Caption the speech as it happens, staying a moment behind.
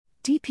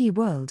DP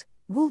World,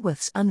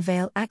 Woolworths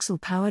unveil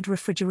Axle-powered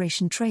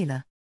refrigeration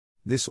trailer.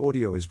 This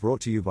audio is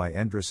brought to you by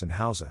Endress and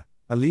Hauser,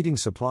 a leading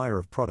supplier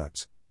of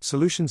products,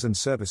 solutions and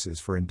services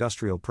for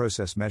industrial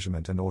process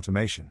measurement and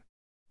automation.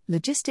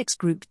 Logistics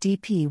group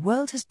DP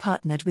World has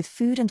partnered with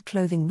food and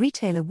clothing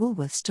retailer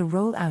Woolworths to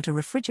roll out a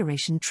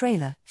refrigeration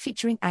trailer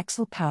featuring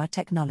AxlePower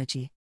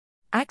technology.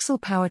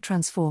 AxlePower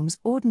transforms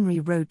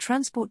ordinary road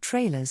transport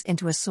trailers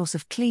into a source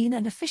of clean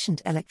and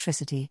efficient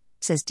electricity,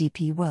 says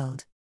DP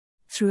World.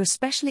 Through a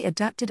specially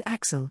adapted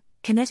axle,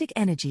 kinetic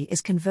energy is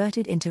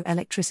converted into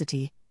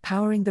electricity,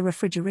 powering the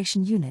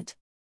refrigeration unit.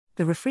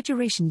 The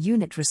refrigeration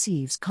unit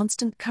receives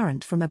constant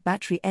current from a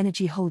battery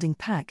energy holding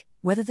pack,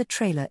 whether the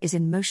trailer is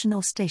in motion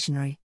or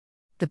stationary.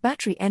 The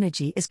battery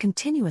energy is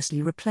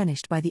continuously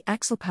replenished by the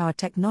AxlePower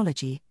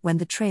technology when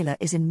the trailer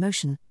is in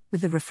motion,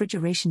 with the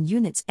refrigeration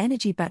unit's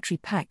energy battery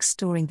packs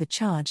storing the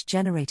charge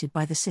generated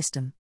by the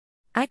system.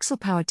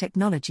 AxlePower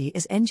technology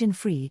is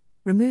engine-free,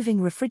 removing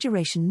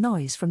refrigeration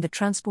noise from the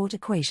transport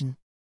equation.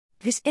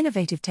 This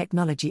innovative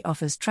technology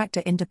offers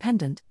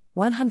tractor-independent,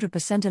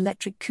 100%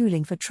 electric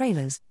cooling for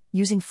trailers,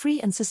 using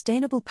free and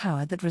sustainable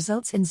power that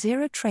results in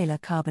zero trailer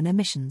carbon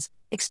emissions,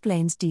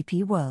 explains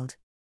DP World.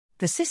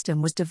 The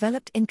system was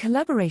developed in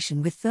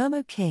collaboration with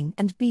Thermo King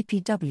and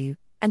BPW,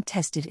 and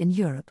tested in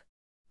Europe.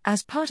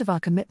 As part of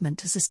our commitment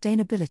to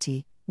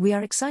sustainability, we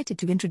are excited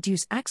to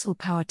introduce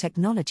AxlePower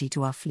technology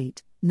to our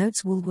fleet,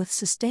 notes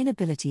Woolworths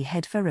sustainability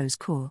head Feroz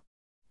Koor.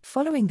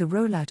 Following the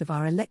rollout of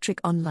our electric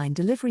online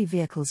delivery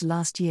vehicles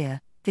last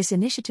year, this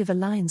initiative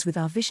aligns with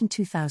our Vision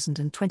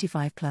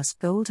 2025 Plus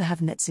goal to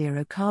have net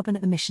zero carbon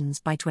emissions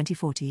by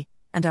 2040,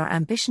 and our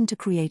ambition to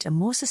create a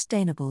more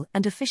sustainable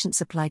and efficient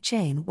supply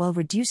chain while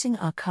reducing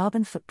our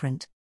carbon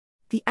footprint.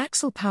 The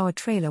AxlePower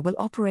trailer will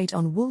operate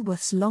on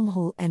Woolworths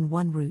long-haul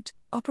N1 route,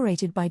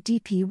 operated by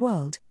DP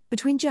World,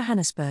 between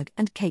Johannesburg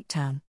and Cape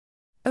Town.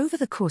 Over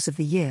the course of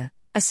the year,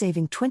 a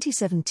saving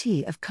 27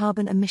 t of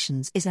carbon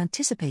emissions is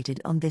anticipated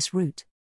on this route.